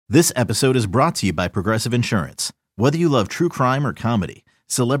This episode is brought to you by Progressive Insurance. Whether you love true crime or comedy,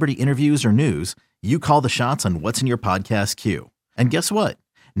 celebrity interviews or news, you call the shots on what's in your podcast queue. And guess what?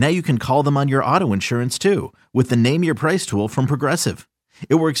 Now you can call them on your auto insurance too with the Name Your Price tool from Progressive.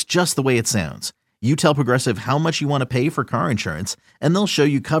 It works just the way it sounds. You tell Progressive how much you want to pay for car insurance, and they'll show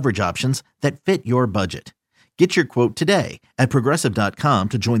you coverage options that fit your budget. Get your quote today at Progressive.com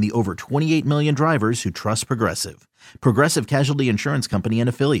to join the over 28 million drivers who trust Progressive. Progressive Casualty Insurance Company and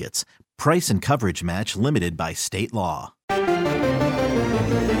Affiliates. Price and coverage match limited by state law.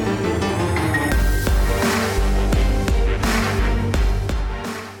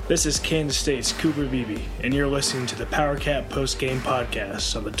 This is Kansas State's Cooper Beebe, and you're listening to the PowerCat Post-Game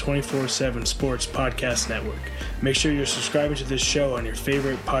Podcast on the 24/7 Sports Podcast Network. Make sure you're subscribing to this show on your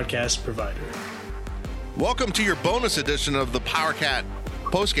favorite podcast provider. Welcome to your bonus edition of the PowerCat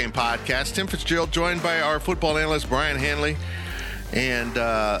Postgame Podcast. Tim Fitzgerald joined by our football analyst Brian Hanley. And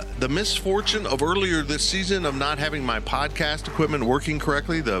the misfortune of earlier this season of not having my podcast equipment working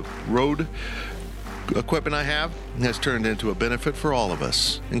correctly, the Rode equipment I have, has turned into a benefit for all of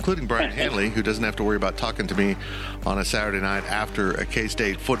us, including Brian Hanley, who doesn't have to worry about talking to me on a Saturday night after a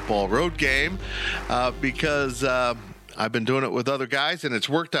K-State football road game because I've been doing it with other guys, and it's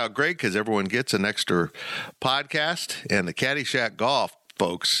worked out great because everyone gets an extra podcast, and the Caddyshack Golf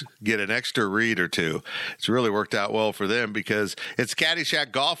folks get an extra read or two. It's really worked out well for them because it's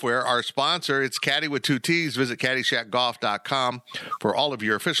Caddyshack Golfwear, our sponsor. It's Caddy with two T's. Visit CaddyshackGolf.com for all of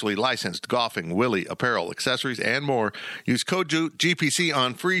your officially licensed golfing, Willie apparel, accessories, and more. Use code GPC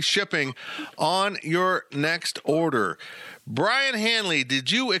on free shipping on your next order. Brian Hanley,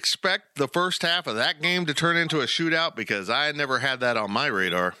 did you expect the first half of that game to turn into a shootout? Because I never had that on my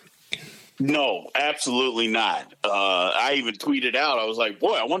radar. No, absolutely not. I even tweeted out, I was like,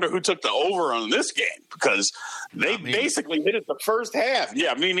 boy, I wonder who took the over on this game because they basically hit it the first half.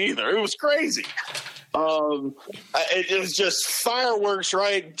 Yeah, me neither. It was crazy. It was just fireworks,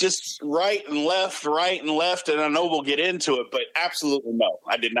 just right and left. And I know we'll get into it, but absolutely no,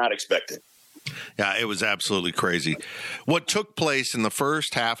 I did not expect it. Yeah, it was absolutely crazy. What took place in the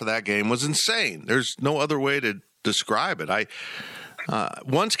first half of that game was insane. There's no other way to describe it.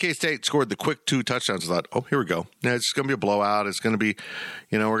 Once K-State scored the quick 2 touchdowns, I thought, oh, here we go. Yeah, it's going to be a blowout. It's going to be,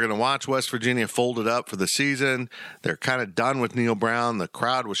 we're going to watch West Virginia folded up for the season. They're kind of done with Neal Brown. The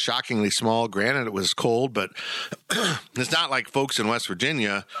crowd was shockingly small. Granted, it was cold, but it's not like folks in West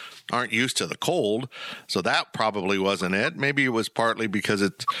Virginia aren't used to the cold. So that probably wasn't it. Maybe it was partly because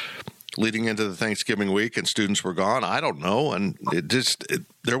it's leading into the Thanksgiving week and students were gone. I don't know. And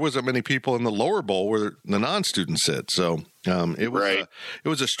there wasn't many people in the lower bowl where the non-students sit. So it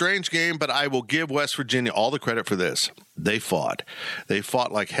was a strange game, but I will give West Virginia all the credit for this. They fought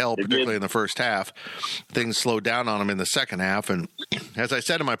like hell, particularly in the first half. Things slowed down on them in the second half. And as I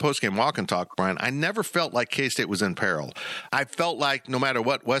said in my postgame walk and talk, Brian, I never felt like K-State was in peril. I felt like no matter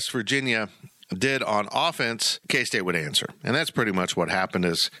what West Virginia did on offense, K-State would answer. And that's pretty much what happened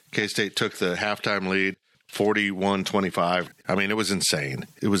as K-State took the halftime lead, 41-25. I mean, it was insane.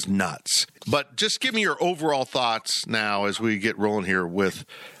 It was nuts. But just give me your overall thoughts now as we get rolling here with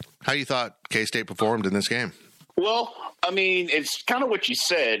how you thought K-State performed in this game. Well, I mean, it's kind of what you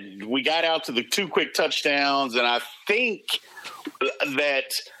said. We got out to the 2 quick touchdowns, and I think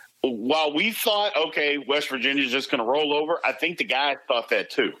that while we thought, okay, West Virginia's just going to roll over, I think the guys thought that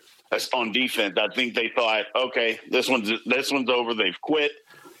too. On defense, I think they thought, okay, this one's over. They've quit,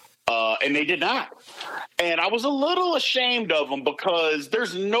 and they did not. And I was a little ashamed of them because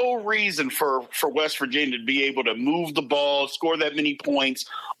there's no reason for West Virginia to be able to move the ball, score that many points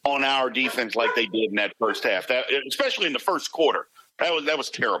on our defense like they did in that first half. Especially in the first quarter. That was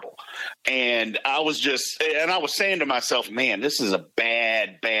terrible. And I was saying to myself, man, this is a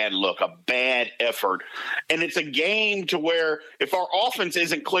bad look, a bad effort. And it's a game to where if our offense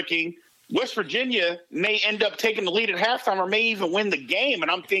isn't clicking, West Virginia may end up taking the lead at halftime or may even win the game.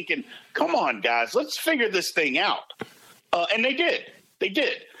 And I'm thinking, come on, guys, let's figure this thing out. And they did. They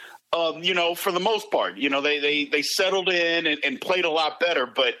did. For the most part, they settled in and played a lot better,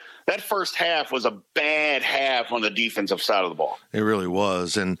 but that first half was a bad half on the defensive side of the ball. It really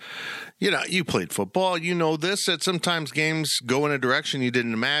was. And, you played football. You know this, that sometimes games go in a direction you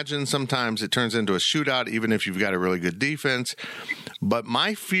didn't imagine. Sometimes it turns into a shootout, even if you've got a really good defense. But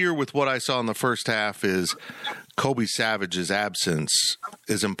my fear with what I saw in the first half is Kobe Savage's absence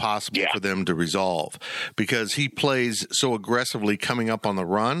is impossible for them to resolve because he plays so aggressively coming up on the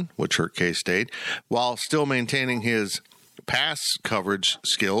run, which hurt K-State, while still maintaining his pass coverage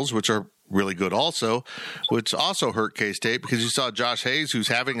skills, which are really good also, which also hurt K-State because you saw Josh Hayes, who's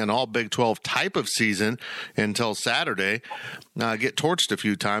having an all Big 12 type of season until Saturday, get torched a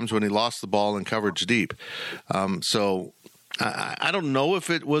few times when he lost the ball in coverage deep. So I don't know if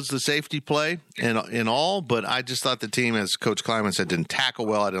it was the safety play in all, but I just thought the team, as Coach Kleiman said, didn't tackle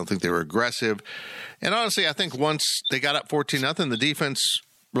well. I don't think they were aggressive. And honestly, I think once they got up 14-0, the defense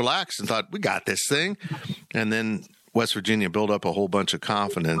relaxed and thought, we got this thing. And then West Virginia built up a whole bunch of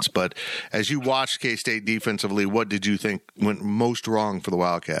confidence. But as you watched K-State defensively, what did you think went most wrong for the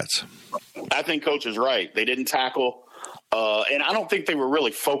Wildcats? I think Coach is right. They didn't tackle. And I don't think they were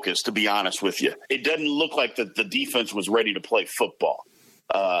really focused, to be honest with you. It doesn't look like the defense was ready to play football.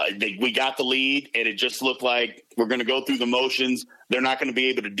 We got the lead, and it just looked like we're going to go through the motions. They're not going to be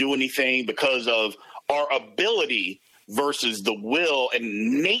able to do anything because of our ability versus the will,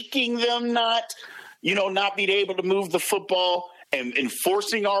 and making them not being able to move the football and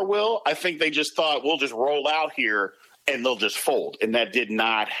enforcing our will. I think they just thought we'll just roll out here and they'll just fold. And that did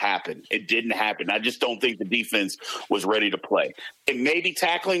not happen. It didn't happen. I just don't think the defense was ready to play. And maybe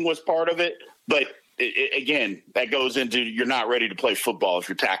tackling was part of it, but again, that goes into you're not ready to play football if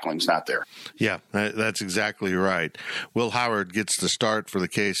your tackling's not there. Yeah, that's exactly right. Will Howard gets the start for the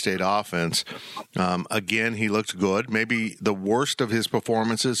K-State offense. Again, he looked good. Maybe the worst of his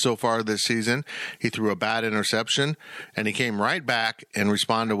performances so far this season. He threw a bad interception, and he came right back and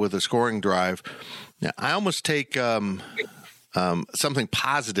responded with a scoring drive. Now, I almost take something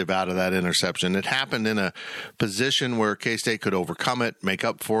positive out of that interception. It happened in a position where K-State could overcome it, make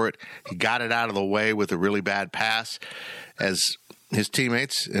up for it. He got it out of the way with a really bad pass. As his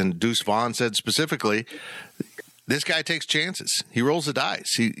teammates and Deuce Vaughn said specifically, this guy takes chances. He rolls the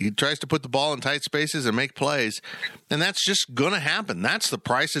dice. He tries to put the ball in tight spaces and make plays, and that's just going to happen. That's the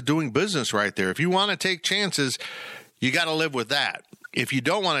price of doing business right there. If you want to take chances, you got to live with that. If you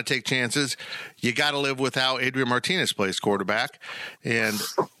don't want to take chances, you got to live with how Adrian Martinez plays quarterback. And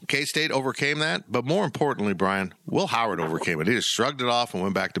K-State overcame that. But more importantly, Brian, Will Howard overcame it. He just shrugged it off and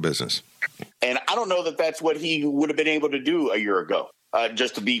went back to business. And I don't know that that's what he would have been able to do a year ago.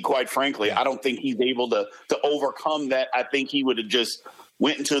 Just to be quite frankly, I don't think he's able to overcome that. I think he would have just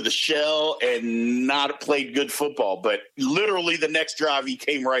went into the shell and not played good football. But literally the next drive, he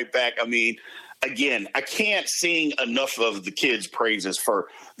came right back. I mean, again, I can't sing enough of the kid's praises for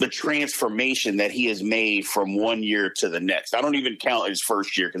the transformation that he has made from one year to the next. I don't even count his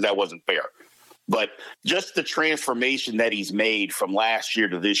first year because that wasn't fair. But just the transformation that he's made from last year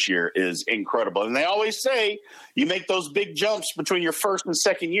to this year is incredible. And they always say you make those big jumps between your first and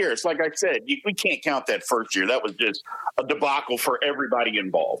second year. It's like I said, we can't count that first year. That was just a debacle for everybody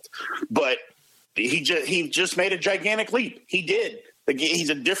involved. But he just made a gigantic leap. He did. He's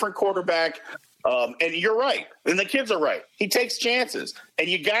a different quarterback. And you're right. And the kids are right. He takes chances. And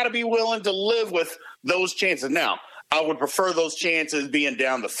you got to be willing to live with those chances. Now, I would prefer those chances being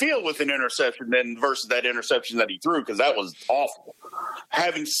down the field with an interception than versus that interception that he threw, because that was awful.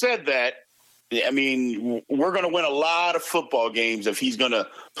 Having said that, I mean, we're going to win a lot of football games if he's going to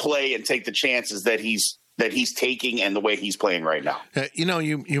play and take the chances that he's taking and the way he's playing right now.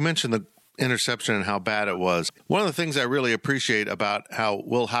 You mentioned the interception and how bad it was. One of the things I really appreciate about how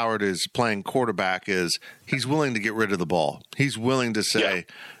Will Howard is playing quarterback is he's willing to get rid of the ball. He's willing to say,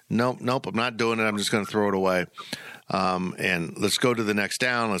 nope, I'm not doing it. I'm just going to throw it away. And let's go to the next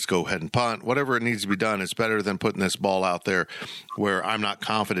down. Let's go ahead and punt. Whatever it needs to be done, it's better than putting this ball out there where I'm not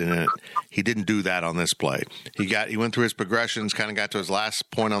confident in it. He didn't do that on this play. He went through his progressions, kind of got to his last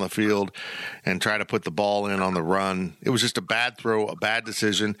point on the field and tried to put the ball in on the run. It was just a bad throw, a bad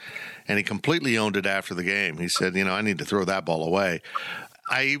decision, and he completely owned it after the game. He said, I need to throw that ball away.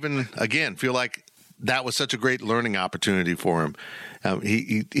 I even, again, feel like that was such a great learning opportunity for him.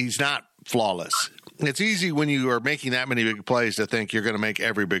 He's not flawless. It's easy when you are making that many big plays to think you're going to make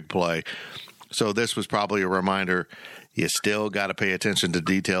every big play. So this was probably a reminder. You still got to pay attention to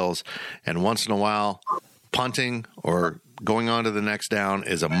details. And once in a while, punting or going on to the next down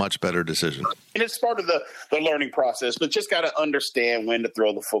is a much better decision. And it's part of the learning process, but just got to understand when to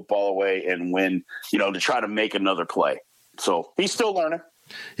throw the football away and when, to try to make another play. So he's still learning.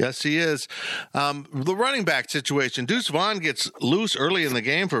 Yes, he is. The running back situation, Deuce Vaughn gets loose early in the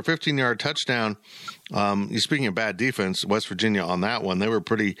game for a 15-yard touchdown. Speaking of bad defense, West Virginia on that one, they were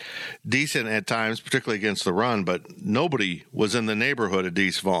pretty decent at times, particularly against the run, but nobody was in the neighborhood of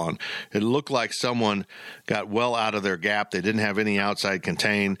Deuce Vaughn. It looked like someone got well out of their gap. They didn't have any outside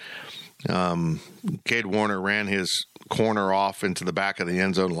contain. Cade Warner ran his corner off into the back of the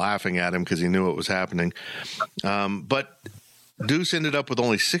end zone laughing at him because he knew what was happening. But Deuce ended up with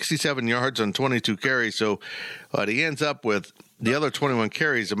only 67 yards on 22 carries, so he ends up with the other 21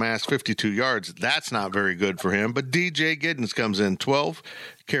 carries amassed 52 yards. That's not very good for him. But DJ Giddens comes in, 12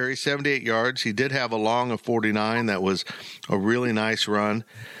 carries, 78 yards. He did have a long of 49. That was a really nice run.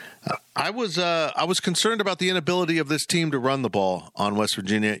 I was concerned about the inability of this team to run the ball on West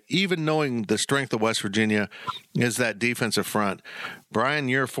Virginia, even knowing the strength of West Virginia is that defensive front. Brian,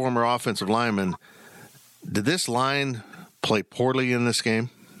 you're a former offensive lineman. Did this line play poorly in this game?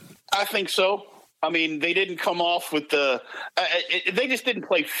 I think so. I mean, they didn't come off with they just didn't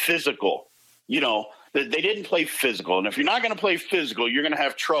play physical. You know, they didn't play physical. And if you're not going to play physical, you're going to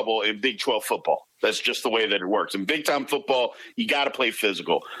have trouble in Big 12 football. That's just the way that it works. In big-time football, you got to play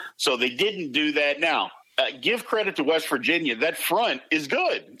physical. So they didn't do that. Now, give credit to West Virginia. That front is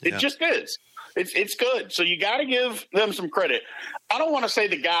good. It just is. It's good. So you got to give them some credit. I don't want to say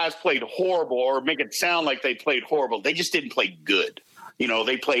the guys played horrible or make it sound like they played horrible. They just didn't play good. You know,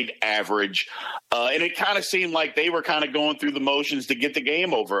 they played average. And it kind of seemed like they were kind of going through the motions to get the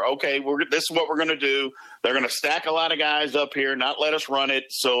game over. Okay, this is what we're going to do. They're going to stack a lot of guys up here, not let us run it.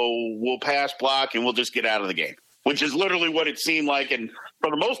 So we'll pass block and we'll just get out of the game, which is literally what it seemed like. And for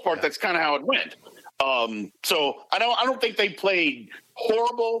the most part, that's kind of how it went. So I don't think they played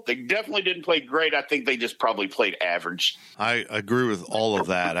horrible. They definitely didn't play great. I think they just probably played average. I agree with all of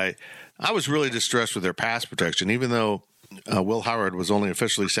that. I was really distressed with their pass protection, even though Will Howard was only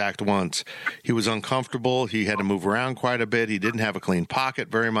officially sacked once. He was uncomfortable. He had to move around quite a bit. He didn't have a clean pocket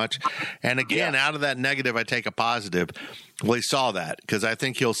very much. And again, out of that negative, I take a positive. Well, he saw that because I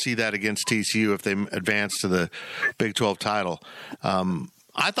think he'll see that against TCU if they advance to the Big 12 title.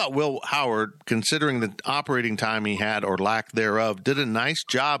 I thought Will Howard, considering the operating time he had or lack thereof, did a nice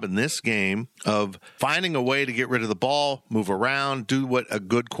job in this game of finding a way to get rid of the ball, move around, do what a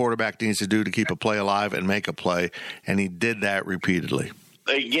good quarterback needs to do to keep a play alive and make a play, and he did that repeatedly.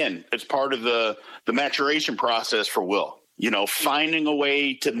 Again, it's part of the maturation process for Will. You know, finding a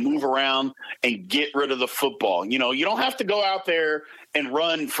way to move around and get rid of the football. You know, you don't have to go out there and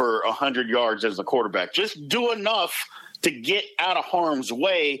run for 100 yards as a quarterback. Just do enough to get out of harm's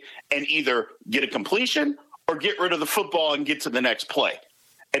way and either get a completion or get rid of the football and get to the next play.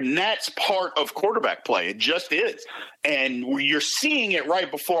 And that's part of quarterback play. It just is. And you're seeing it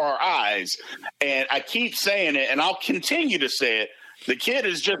right before our eyes. And I keep saying it, and I'll continue to say it. The kid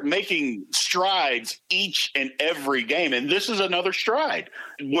is just making strides each and every game. And this is another stride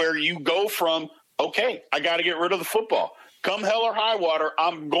where you go from, okay, I got to get rid of the football. Come hell or high water,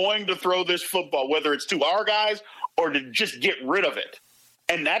 I'm going to throw this football, whether it's to our guys or to just get rid of it.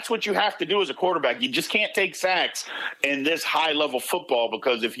 And that's what you have to do as a quarterback. You just can't take sacks in this high-level football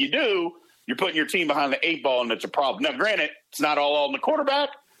because if you do, you're putting your team behind the 8 ball, and it's a problem. Now, granted, it's not all on the quarterback,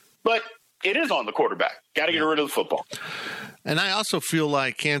 but it is on the quarterback. Got to get rid of the football. And I also feel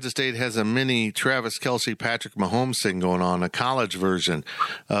like Kansas State has a mini Travis Kelce, Patrick Mahomes thing going on, a college version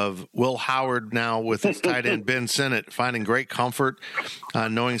of Will Howard now with his tight end Ben Sinnott, finding great comfort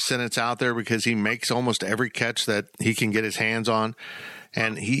knowing Sinnott's out there because he makes almost every catch that he can get his hands on.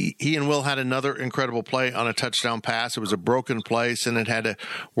 And he and Will had another incredible play on a touchdown pass. It was a broken play. Sinnott had to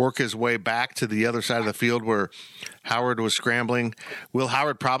work his way back to the other side of the field where Howard was scrambling. Will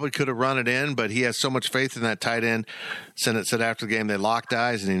Howard probably could have run it in, but he has so much faith in that tight end. Sinnott said after the game they locked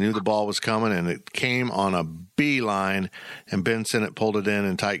eyes and he knew the ball was coming, and it came on a beeline, and Ben Sinnott pulled it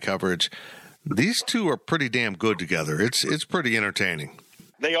in tight coverage. These two are pretty damn good together. It's pretty entertaining.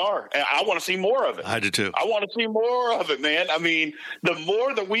 They are. And I want to see more of it. I do too. I want to see more of it, man. I mean, the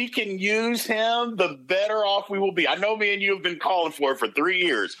more that we can use him, the better off we will be. I know me and you have been calling for it for 3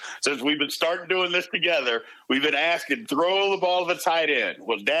 years since we've been starting doing this together. We've been asking, throw the ball to the tight end.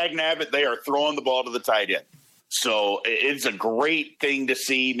 Well, dagnabbit, they are throwing the ball to the tight end. So it's a great thing to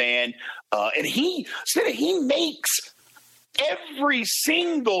see, man. And he makes every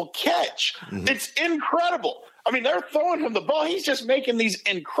single catch. Mm-hmm. It's incredible. I mean, they're throwing him the ball. He's just making these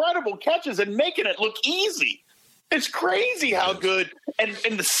incredible catches and making it look easy. It's crazy how good and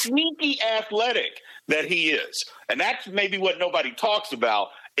the sneaky athletic that he is. And that's maybe what nobody talks about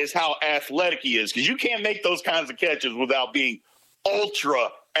is how athletic he is, because you can't make those kinds of catches without being ultra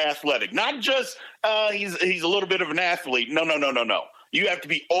athletic. Not just he's a little bit of an athlete. No. You have to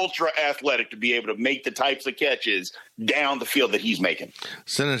be ultra athletic to be able to make the types of catches down the field that he's making.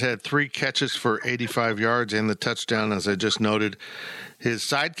 Sinnott had 3 catches for 85 yards and the touchdown, as I just noted. His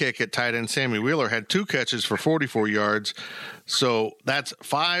sidekick at tight end, Sammy Wheeler, had 2 catches for 44 yards. So that's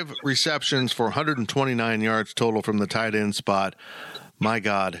 5 receptions for 129 yards total from the tight end spot. My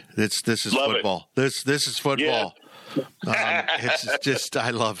God, this is Love football. This is football. It's just,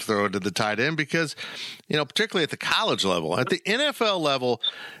 I love throwing to the tight end because, particularly at the college level, at the NFL level,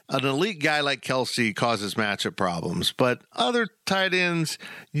 an elite guy like Kelsey causes matchup problems, but other tight ends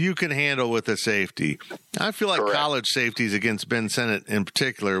you can handle with a safety. I feel like college safeties against Ben Sinnott in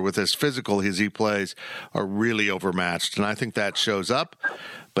particular, with as physical as he plays, are really overmatched, and I think that shows up.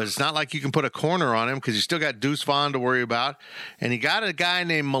 But it's not like you can put a corner on him because you still got Deuce Vaughn to worry about, and you got a guy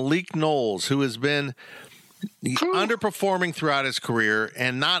named Malik Knowles who has been underperforming throughout his career,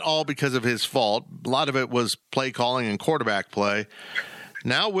 and not all because of his fault. A lot of it was play calling and quarterback play.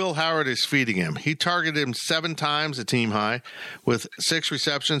 Now Will Howard is feeding him. He targeted him 7 times, a team high, with 6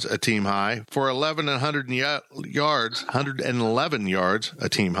 receptions, a team high, for 111 yards, a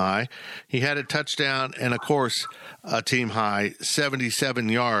team high. He had a touchdown and, of course, a team high, 77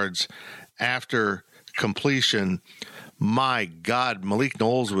 yards after completion. My God, Malik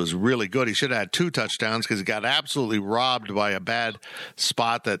Knowles was really good. He should have had 2 touchdowns because he got absolutely robbed by a bad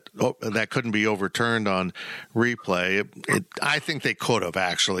spot that couldn't be overturned on replay. I think they could have,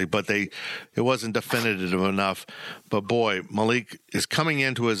 actually, but it wasn't definitive enough. But, boy, Malik is coming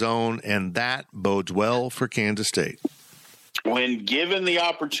into his own, and that bodes well for Kansas State. When given the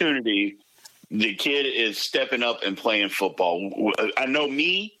opportunity, the kid is stepping up and playing football. I know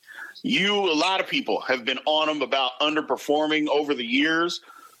a lot of people have been on him about underperforming over the years,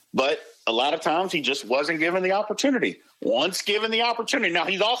 but a lot of times he just wasn't given the opportunity. Once given the opportunity, now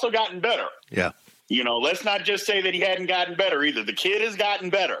he's also gotten better. Yeah. Let's not just say that he hadn't gotten better either. The kid has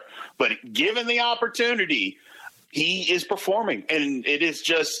gotten better, but given the opportunity, he is performing. And it is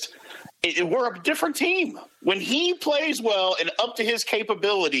just, we're a different team. When he plays well and up to his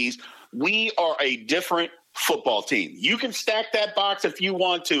capabilities, we are a different football team. You can stack that box if you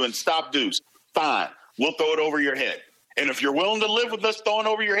want to and stop Deuce. Fine. We'll throw it over your head. And if you're willing to live with us throwing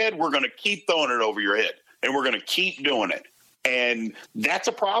over your head, we're going to keep throwing it over your head. And we're going to keep doing it. And that's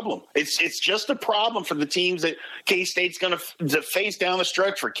a problem. It's just a problem for the teams that K-State's going to face down the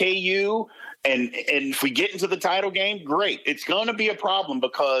stretch, for KU. And if we get into the title game, great. It's going to be a problem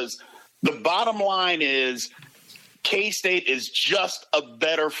because the bottom line is K-State is just a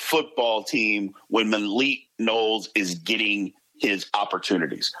better football team when Malik Knowles is getting his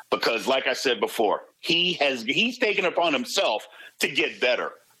opportunities. Because, like I said before, he's taken it upon himself to get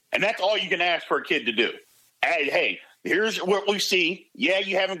better. And that's all you can ask for a kid to do. Hey, here's what we see. Yeah,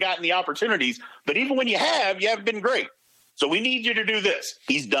 you haven't gotten the opportunities, but even when you haven't been great. So we need you to do this.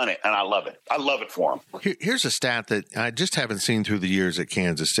 He's done it, and I love it. I love it for him. Here's a stat that I just haven't seen through the years at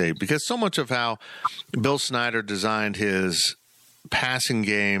Kansas State, because so much of how Bill Snyder designed his passing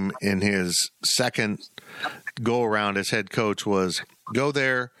game in his second go-around as head coach was go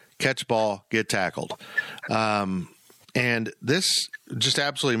there, catch ball, get tackled. And this just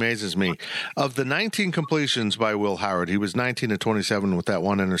absolutely amazes me. Of the 19 completions by Will Howard, he was 19-27 with that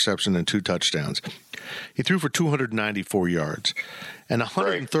 1 interception and 2 touchdowns. He threw for 294 yards, and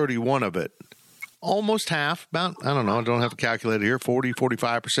 131 of it, almost half, about, I don't have a calculator here,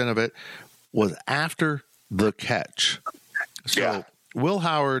 45% of it was after the catch. So Will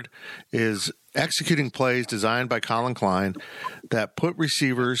Howard is executing plays designed by Colin Klein that put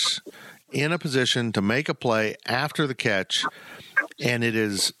receivers in a position to make a play after the catch, and it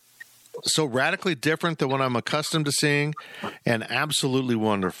is so radically different than what I'm accustomed to seeing, and absolutely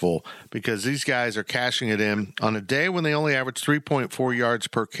wonderful, because these guys are cashing it in. On a day when they only averaged 3.4 yards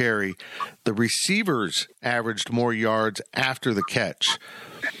per carry, the receivers averaged more yards after the catch.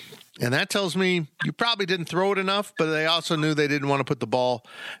 And that tells me you probably didn't throw it enough, but they also knew they didn't want to put the ball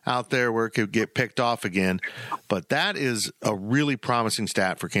out there where it could get picked off again. But that is a really promising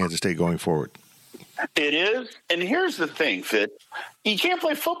stat for Kansas State going forward. It is. And here's the thing, Fitz. You can't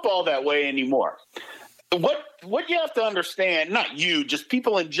play football that way anymore. What you have to understand, not you, just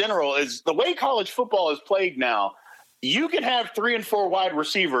people in general, is the way college football is played now, you can have 3 and 4 wide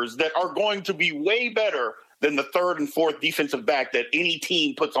receivers that are going to be way better than the 3rd and 4th defensive back that any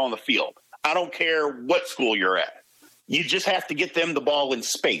team puts on the field. I don't care what school you're at. You just have to get them the ball in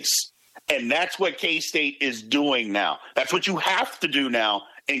space. And that's what K-State is doing now. That's what you have to do now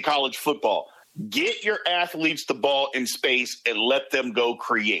in college football. Get your athletes the ball in space and let them go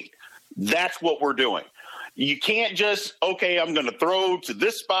create. That's what we're doing. You can't just, okay, I'm going to throw to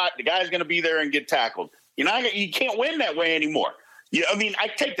this spot. The guy's going to be there and get tackled. You can't win that way anymore. Yeah, I mean, I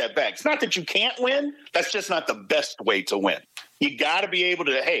take that back. It's not that you can't win. That's just not the best way to win. You got to be able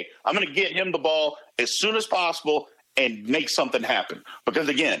to, hey, I'm going to get him the ball as soon as possible and make something happen. Because,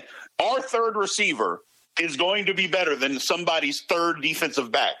 again, our 3rd receiver is going to be better than somebody's 3rd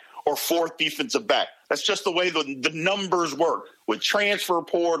defensive back or 4th defensive back. That's just the way the numbers work with transfer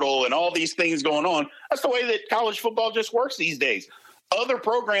portal and all these things going on. That's the way that college football just works these days. Other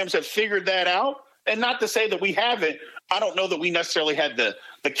programs have figured that out. And not to say that we haven't. I don't know that we necessarily had the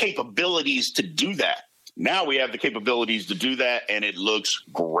capabilities to do that. Now we have the capabilities to do that, and it looks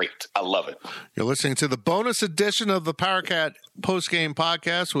great. I love it. You're listening to the bonus edition of the PowerCat postgame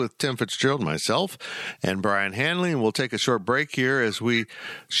podcast with Tim Fitzgerald, myself, and Brian Hanley. And we'll take a short break here as we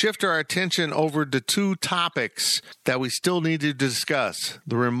shift our attention over to two topics that we still need to discuss.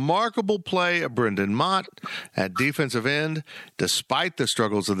 The remarkable play of Brendan Mott at defensive end. Despite the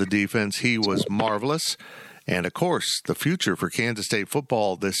struggles of the defense, he was marvelous. And, of course, the future for Kansas State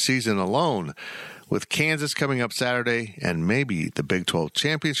football this season alone, with Kansas coming up Saturday and maybe the Big 12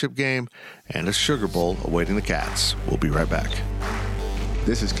 championship game and a Sugar Bowl awaiting the Cats. We'll be right back.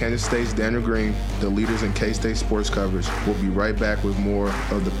 This is Kansas State's Daniel Green, the leaders in K-State sports coverage. We'll be right back with more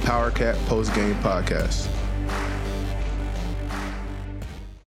of the PowerCat postgame podcast.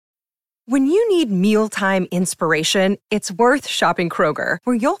 When you need mealtime inspiration, it's worth shopping Kroger,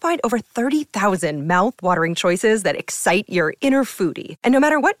 where you'll find over 30,000 mouth-watering choices that excite your inner foodie. And no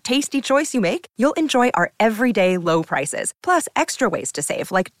matter what tasty choice you make, you'll enjoy our everyday low prices, plus extra ways to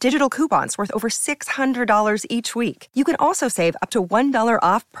save, like digital coupons worth over $600 each week. You can also save up to $1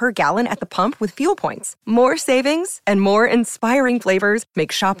 off per gallon at the pump with fuel points. More savings and more inspiring flavors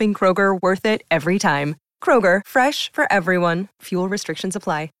make shopping Kroger worth it every time. Kroger, fresh for everyone. Fuel restrictions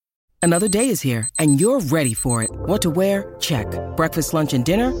apply. Another day is here, and you're ready for it. What to wear? Check. Breakfast, lunch, and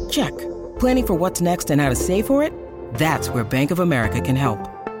dinner? Check. Planning for what's next and how to save for it? That's where Bank of America can help.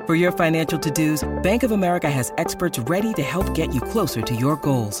 For your financial to-dos, Bank of America has experts ready to help get you closer to your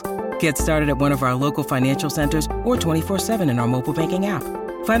goals. Get started at one of our local financial centers or 24/7 in our mobile banking app.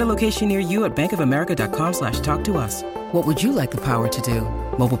 Find a location near you at bankofamerica.com/talktous. What would you like the power to do?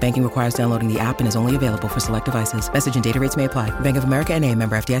 Mobile banking requires downloading the app and is only available for select devices. Message and data rates may apply. Bank of America NA,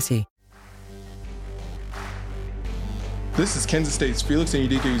 member FDIC. This is Kansas State's Felix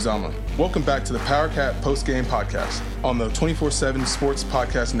Uzama. Welcome back to the PowerCat postgame podcast on the 24/7 Sports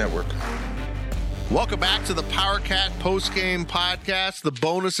Podcast Network. Welcome back to the PowerCat postgame podcast, the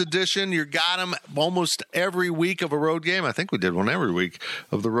bonus edition. You got them almost every week of a road game. I think we did one every week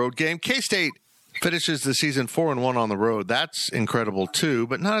of the road game. K-State finishes the season 4-1 on the road. That's incredible too,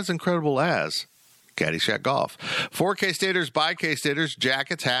 but not as incredible as Caddyshack Golf. For K-Staters, by K-Staters,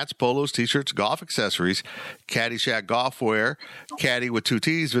 jackets, hats, polos, t-shirts, golf accessories, Caddyshack Golf wear, caddy with 2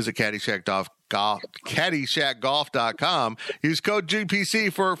 T's. Visit CaddyshackGolf.com. Use code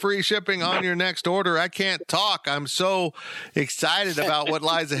GPC for free shipping on your next order. I can't talk. I'm so excited about what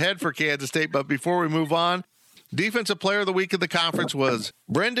lies ahead for Kansas State. But before we move on, Defensive Player of the Week of the conference was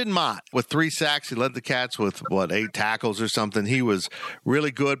Brendan Mott with 3 sacks. He led the Cats with, 8 tackles or something. He was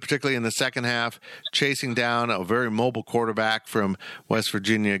really good, particularly in the second half, chasing down a very mobile quarterback from West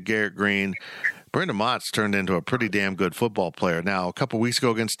Virginia, Garrett Green. Brendan Mott's turned into a pretty damn good football player. Now, a couple weeks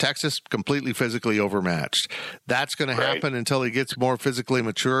ago against Texas, completely physically overmatched. That's going to happen until he gets more physically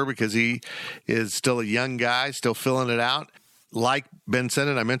mature because he is still a young guy, still filling it out. Like Ben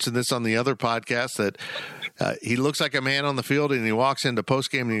Sennett, I mentioned this on the other podcast, that he looks like a man on the field, and he walks into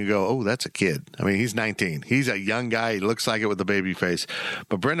postgame and you go, oh, that's a kid. I mean, he's 19. He's a young guy. He looks like it with the baby face.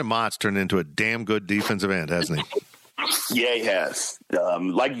 But Brendan Mott's turned into a damn good defensive end, hasn't he? Yeah, he has.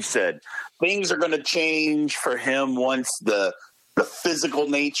 Like you said, things are going to change for him once the physical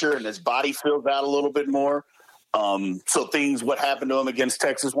nature and his body fills out a little bit more. So what happened to him against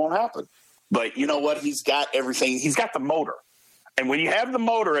Texas won't happen. But you know what? He's got everything. He's got the motor. And when you have the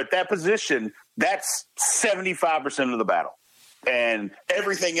motor at that position, that's 75% of the battle. And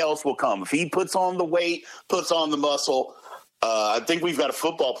everything else will come. If he puts on the weight, puts on the muscle, I think we've got a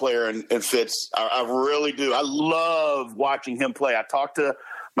football player in Fitz. I really do. I love watching him play. I talked to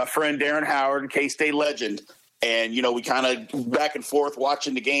my friend Darren Howard, K-State legend, and, we kind of back and forth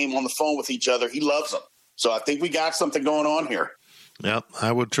watching the game on the phone with each other. He loves them. So I think we got something going on here. Yep,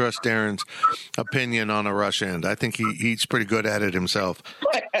 I would trust Darren's opinion on a rush end. I think he's pretty good at it himself.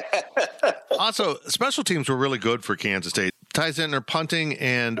 Also, special teams were really good for Kansas State. Ty Zentner punting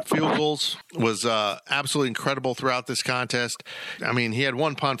and field goals was absolutely incredible throughout this contest. I mean, he had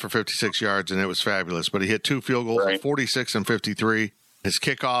 1 punt for 56 yards, and it was fabulous. But he hit 2 field goals, 46 and 53. His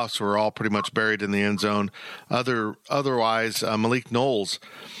kickoffs were all pretty much buried in the end zone. Otherwise, Malik Knowles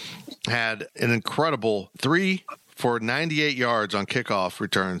had an incredible 3 for 98 yards on kickoff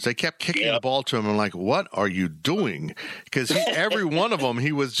returns. They kept kicking the ball to him. I'm like, what are you doing? Because every one of them,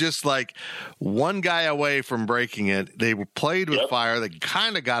 he was just like one guy away from breaking it. They played with fire. They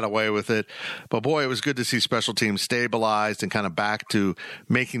kind of got away with it. But, boy, it was good to see special teams stabilized and kind of back to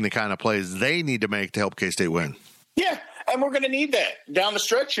making the kind of plays they need to make to help K-State win. Yeah, and we're going to need that down the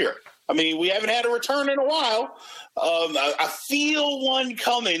stretch here. I mean, we haven't had a return in a while. I feel one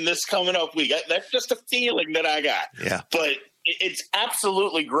coming this coming up week. That's just a feeling that I got. Yeah. But it's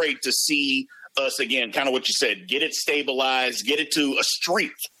absolutely great to see us, again, kind of what you said, get it stabilized, get it to a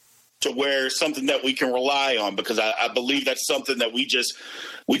strength to where something that we can rely on, because I believe that's something that we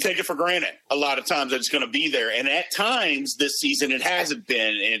take it for granted a lot of times that it's going to be there. And at times this season it hasn't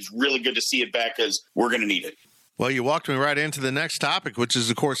been, and it's really good to see it back because we're going to need it. Well, you walked me right into the next topic, which is,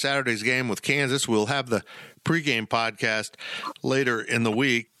 of course, Saturday's game with Kansas. We'll have the pregame podcast later in the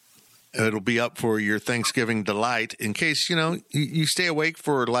week. It'll be up for your Thanksgiving delight in case, you stay awake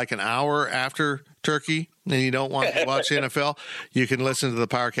for like an hour after turkey and you don't want to watch the NFL. You can listen to the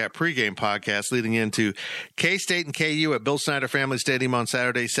PowerCat pregame podcast leading into K-State and KU at Bill Snyder Family Stadium on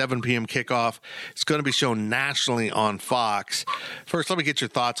Saturday, 7 p.m. kickoff. It's going to be shown nationally on Fox. First, let me get your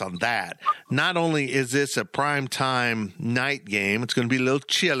thoughts on that. Not only is this a primetime night game, it's going to be a little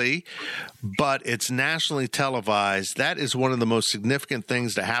chilly, but it's nationally televised. That is one of the most significant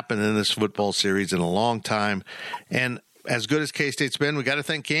things to happen in this football series in a long time. And as good as K-State's been, we got to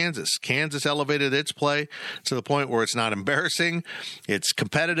thank Kansas. Kansas elevated its play to the point where it's not embarrassing. It's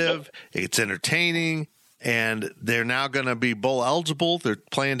competitive. It's entertaining. And they're now going to be bowl eligible. They're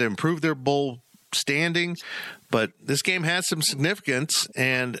planning to improve their bowl standing. But this game has some significance.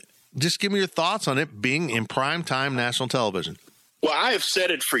 And just give me your thoughts on it being in primetime national television. Well, I have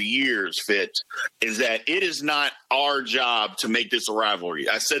said it for years, Fitz, is that it is not our job to make this a rivalry.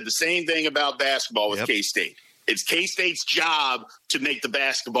 I said the same thing about basketball with K-State. It's K-State's job to make the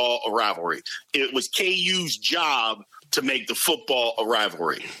basketball a rivalry. It was KU's job to make the football a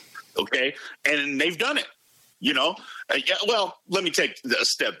rivalry. Okay? And they've done it. Well, let me take a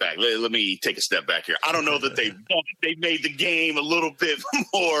step back. Let me take a step back here. I don't know that they've made the game a little bit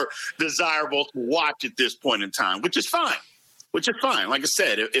more desirable to watch at this point in time, which is fine. Like I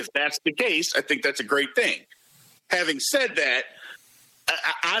said, if that's the case, I think that's a great thing. Having said that,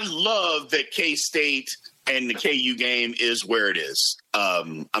 I love that K-State and the KU game is where it is.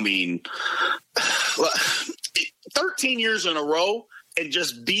 13 years in a row and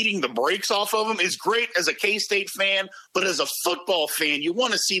just beating the brakes off of them is great as a K-State fan, but as a football fan, you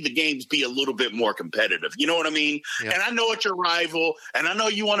want to see the games be a little bit more competitive. You know what I mean? Yeah. And I know it's your rival, and I know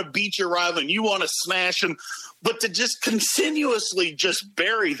you want to beat your rival and you want to smash them, but to just continuously just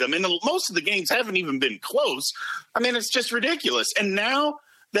bury them, and most of the games haven't even been close. I mean, it's just ridiculous. And now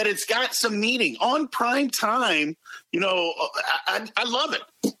that it's got some meaning on prime time, I love it.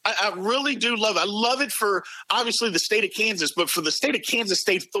 I really do love it. I love it for, obviously, the state of Kansas, but for the state of Kansas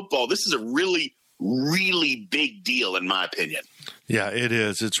State football, this is a really, really big deal, in my opinion. Yeah, it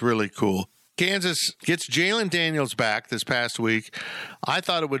is. It's really cool. Kansas gets Jalen Daniels back this past week. I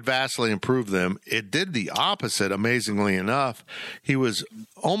thought it would vastly improve them. It did the opposite, amazingly enough. He was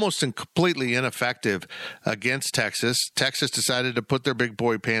almost completely ineffective against Texas. Texas decided to put their big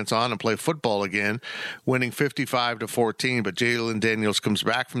boy pants on and play football again, winning 55-14. But Jalen Daniels comes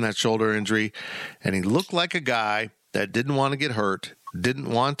back from that shoulder injury, and he looked like a guy that didn't want to get hurt, didn't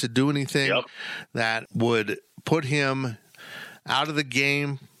want to do anything that would put him out of the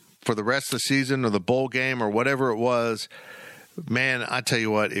game for the rest of the season or the bowl game or whatever it was. Man, I tell you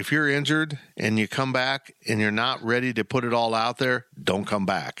what, if you're injured and you come back and you're not ready to put it all out there, don't come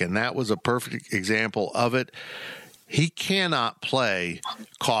back. And that was a perfect example of it. He cannot play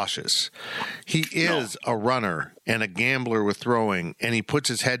cautious. He is a runner and a gambler with throwing, and he puts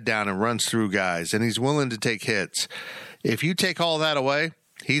his head down and runs through guys, and he's willing to take hits. If you take all that away,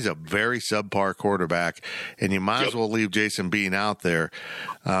 he's a very subpar quarterback, and you might as well leave Jason Bean out there.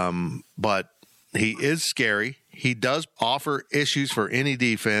 But he is scary. He does offer issues for any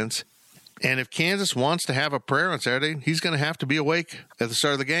defense. And if Kansas wants to have a prayer on Saturday, he's going to have to be awake at the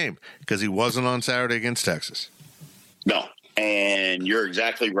start of the game because he wasn't on Saturday against Texas. No, and you're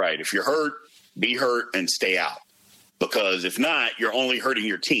exactly right. If you're hurt, be hurt and stay out. Because if not, you're only hurting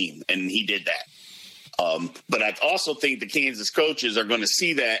your team, and he did that. But I also think the Kansas coaches are going to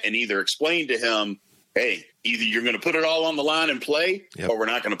see that and either explain to him, hey, either you're going to put it all on the line and play, or we're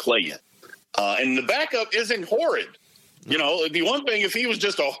not going to play you. And the backup isn't horrid. It'd be one thing if he was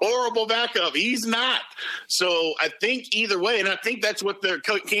just a horrible backup. He's not. So I think either way, and I think that's what the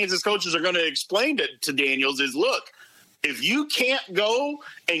Kansas coaches are going to explain to Daniels is, look, if you can't go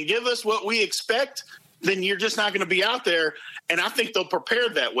and give us what we expect, then you're just not going to be out there. And I think they'll prepare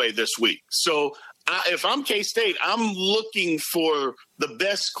that way this week. So if I'm K-State, I'm looking for the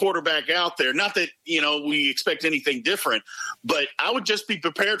best quarterback out there. Not that, we expect anything different, but I would just be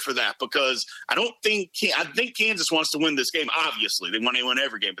prepared for that, because I think Kansas wants to win this game. Obviously, they want to win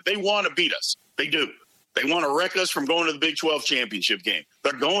every game, but they want to beat us. They do. They want to wreck us from going to the Big 12 championship game.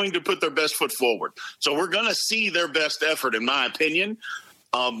 They're going to put their best foot forward. So we're going to see their best effort, in my opinion.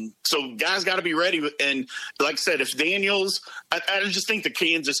 So guys got to be ready. And like I said, if Daniels, I just think the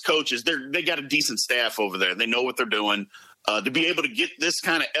Kansas coaches, they got a decent staff over there. They know what they're doing. To be able to get this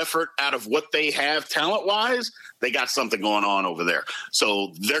kind of effort out of what they have talent-wise, they got something going on over there.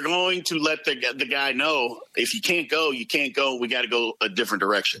 So they're going to let the guy know, if you can't go, you can't go. We got to go a different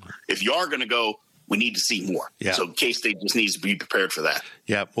direction. If you are going to go, we need to see more. Yeah. So K-State just needs to be prepared for that.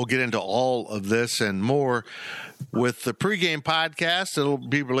 Yeah, we'll get into all of this and more with the pregame podcast. It'll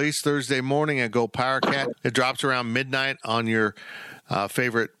be released Thursday morning at Go PowerCat. It drops around midnight on your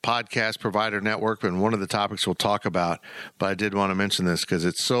favorite podcast provider network, and one of the topics we'll talk about. But I did want to mention this because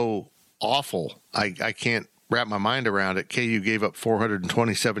it's so awful. I can't wrap my mind around it. KU gave up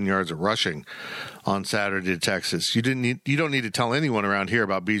 427 yards of rushing on Saturday to Texas. You don't need to tell anyone around here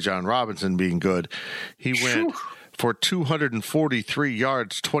about Bijan Robinson being good. He went for 243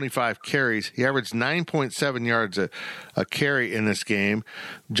 yards, 25 carries. He averaged 9.7 yards a carry in this game.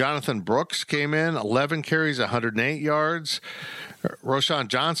 Jonathan Brooks came in, 11 carries, 108 yards. Roschon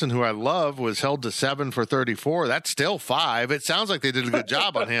Johnson, who I love, was held to 7 for 34. That's still 5. It sounds like they did a good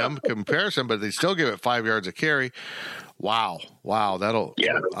job on him comparison, but they still give it 5 yards a carry. Wow.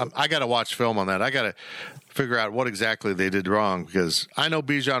 I got to watch film on that. I got to figure out what exactly they did wrong, because I know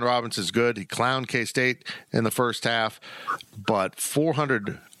Bijan Robinson's good. He clowned K-State in the first half, but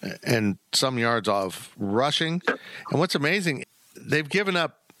 400 and some yards of rushing. And what's amazing, they've given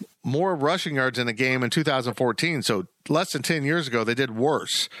up more rushing yards in a game in 2014. So less than 10 years ago, they did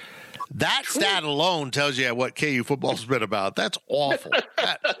worse. That stat alone tells you what KU football's been about. That's awful.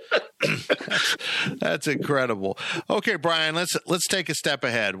 That's incredible. Okay, Brian, let's take a step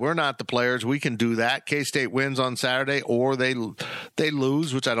ahead. We're not the players. We can do that. K-State wins on Saturday, or they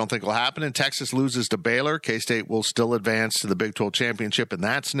lose, which I don't think will happen. And Texas loses to Baylor. K-State will still advance to the Big 12 championship in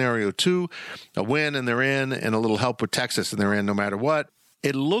that scenario too. A win and they're in, and a little help with Texas and they're in no matter what.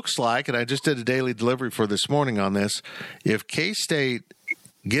 It looks like, and I just did a daily delivery for this morning on this, if K-State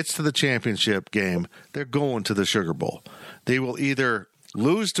gets to the championship game, they're going to the Sugar Bowl. They will either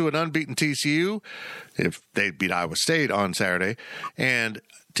lose to an unbeaten TCU if they beat Iowa State on Saturday, and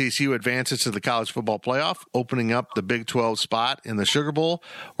TCU advances to the college football playoff, opening up the Big 12 spot in the Sugar Bowl,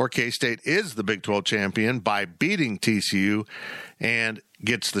 or K-State is the Big 12 champion by beating TCU and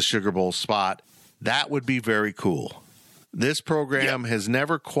gets the Sugar Bowl spot. That would be very cool. This program has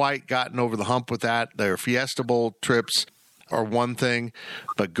never quite gotten over the hump with that. Their Fiesta Bowl trips are one thing,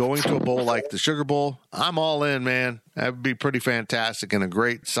 but going to a bowl like the Sugar Bowl, I'm all in, man. That would be pretty fantastic and a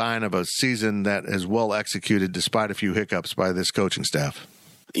great sign of a season that is well executed despite a few hiccups by this coaching staff.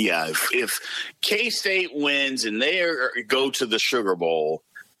 Yeah, if K-State wins and they go to the Sugar Bowl,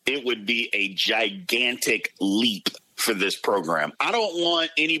 it would be a gigantic leap for this program. I don't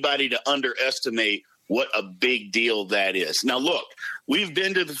want anybody to underestimate what a big deal that is. Now, look, we've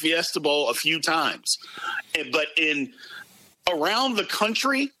been to the Fiesta Bowl a few times, but around the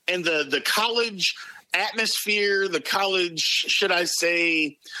country and the college atmosphere, the college, should I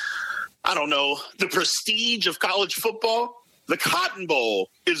say, I don't know, the prestige of college football, the Cotton Bowl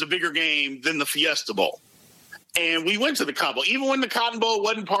is a bigger game than the Fiesta Bowl. And we went to the Cotton Bowl. Even when the Cotton Bowl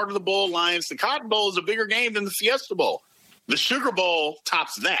wasn't part of the Bowl Alliance, the Cotton Bowl is a bigger game than the Fiesta Bowl. The Sugar Bowl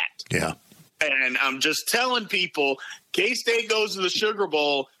tops that. Yeah. And I'm just telling people, K-State goes to the Sugar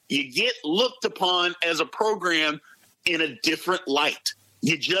Bowl, you get looked upon as a program in a different light.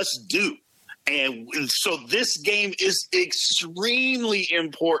 You just do. And so this game is extremely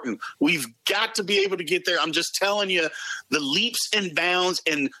important. We've got to be able to get there. I'm just telling you, the leaps and bounds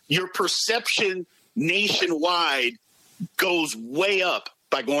and your perception nationwide goes way up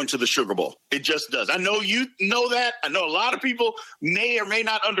by going to the Sugar Bowl. It just does. I know you know that. I know a lot of people may or may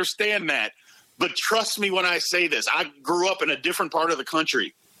not understand that. But trust me when I say this. I grew up in a different part of the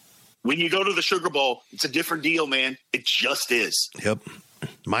country. When you go to the Sugar Bowl, it's a different deal, man. It just is. Yep.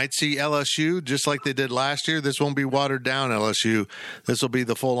 Might see LSU just like they did last year. This won't be watered down LSU. This will be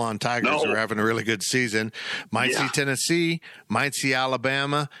the full-on Tigers who are having a really good season. Might see Tennessee. Might see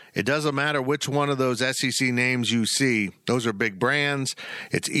Alabama. It doesn't matter which one of those SEC names you see. Those are big brands.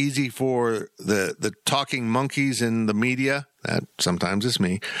 It's easy for the talking monkeys in the media, that sometimes it's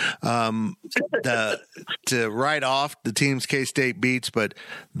me, to write off the teams K-State beats. But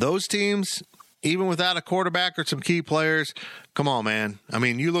those teams, even without a quarterback or some key players, come on, man. I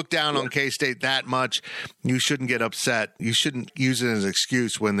mean, you look down on K-State that much, you shouldn't get upset. You shouldn't use it as an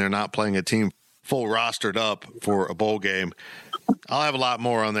excuse when they're not playing a team full rostered up for a bowl game. I'll have a lot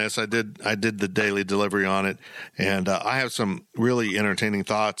more on this. I did the daily delivery on it, and I have some really entertaining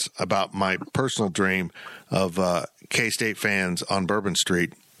thoughts about my personal dream of K-State fans on Bourbon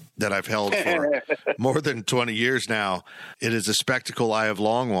Street that I've held for more than 20 years now. It is a spectacle I have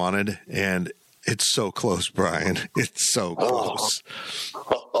long wanted, and it's so close, Brian. It's so close.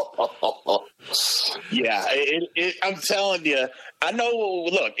 Yeah, I'm telling you. I know,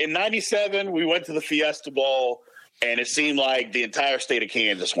 look, in 97, we went to the Fiesta Bowl, and it seemed like the entire state of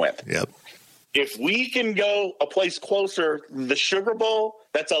Kansas went. Yep. If we can go a place closer, the Sugar Bowl,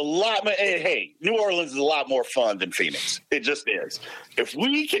 that's a lot. Hey, New Orleans is a lot more fun than Phoenix. It just is. If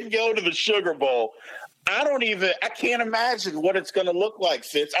we can go to the Sugar Bowl, I can't imagine what it's going to look like,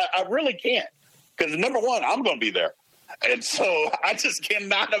 Fitz. I really can't. Because number one, I'm going to be there. And so I just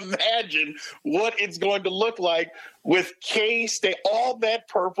cannot imagine what it's going to look like with K-State, all that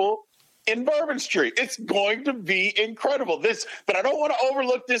purple in Bourbon Street. It's going to be incredible. But I don't want to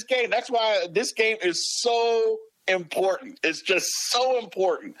overlook this game. That's why this game is so important. It's just so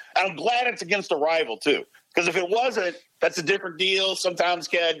important. I'm glad it's against a rival, too. Because if it wasn't, that's a different deal. Sometimes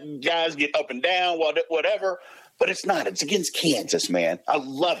guys get up and down, whatever. But it's not. It's against Kansas, man. I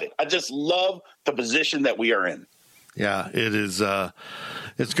love it. I just love the position that we are in. Yeah, it is.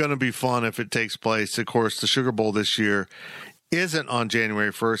 It's going to be fun if it takes place. Of course, the Sugar Bowl this year isn't on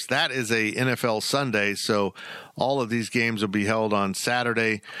January 1st. That is a NFL Sunday, so all of these games will be held on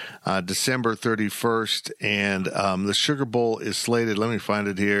Saturday, December 31st, and the Sugar Bowl is slated. Let me find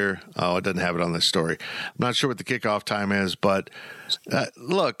it here. Oh, it doesn't have it on this story. I'm not sure what the kickoff time is, but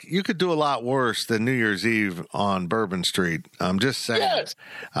look, you could do a lot worse than New Year's Eve on Bourbon Street. I'm just saying. Yes.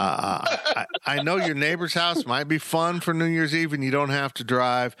 I know your neighbor's house might be fun for New Year's Eve and you don't have to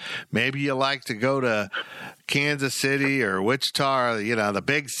drive. Maybe you like to go to Kansas City or Wichita, or, the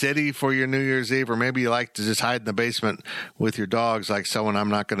big city for your New Year's Eve, or maybe you like to just hide in the basement with your dogs, like someone I'm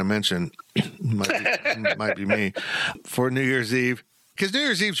not going to mention, might be me, for New Year's Eve. Because New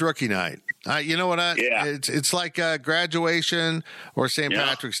Year's Eve's rookie night. You know what? It's like graduation or St.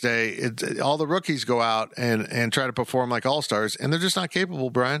 Patrick's Day. All the rookies go out and try to perform like all-stars, and they're just not capable,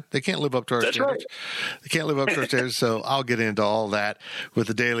 Brian. They can't live up to our standards. Right. They can't live up to our standards, so I'll get into all that with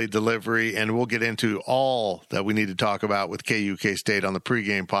the daily delivery, and we'll get into all that we need to talk about with KU K-State on the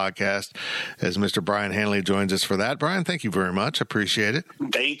pregame podcast as Mr. Brian Hanley joins us for that. Brian, thank you very much. Appreciate it.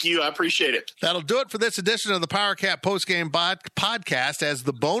 Thank you. I appreciate it. That'll do it for this edition of the PowerCat Postgame Podcast. As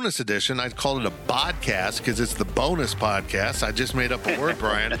the bonus edition, I'd call it a podcast because it's the bonus podcast. I just made up a word,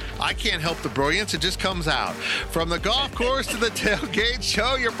 Brian. I can't help the brilliance. It just comes out. From the golf course to the tailgate,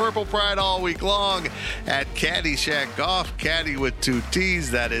 show your purple pride all week long at Caddyshack Golf. Caddy with 2 T's.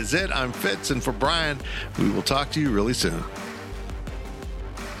 That is it. I'm Fitz, and for Brian, we will talk to you really soon.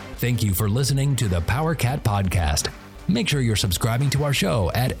 Thank you for listening to the PowerCat Podcast. Make sure you're subscribing to our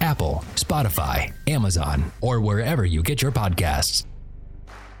show at Apple, Spotify, Amazon, or wherever you get your podcasts.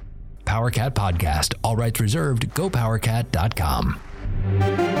 PowerCat Podcast. All rights reserved. GoPowerCat.com.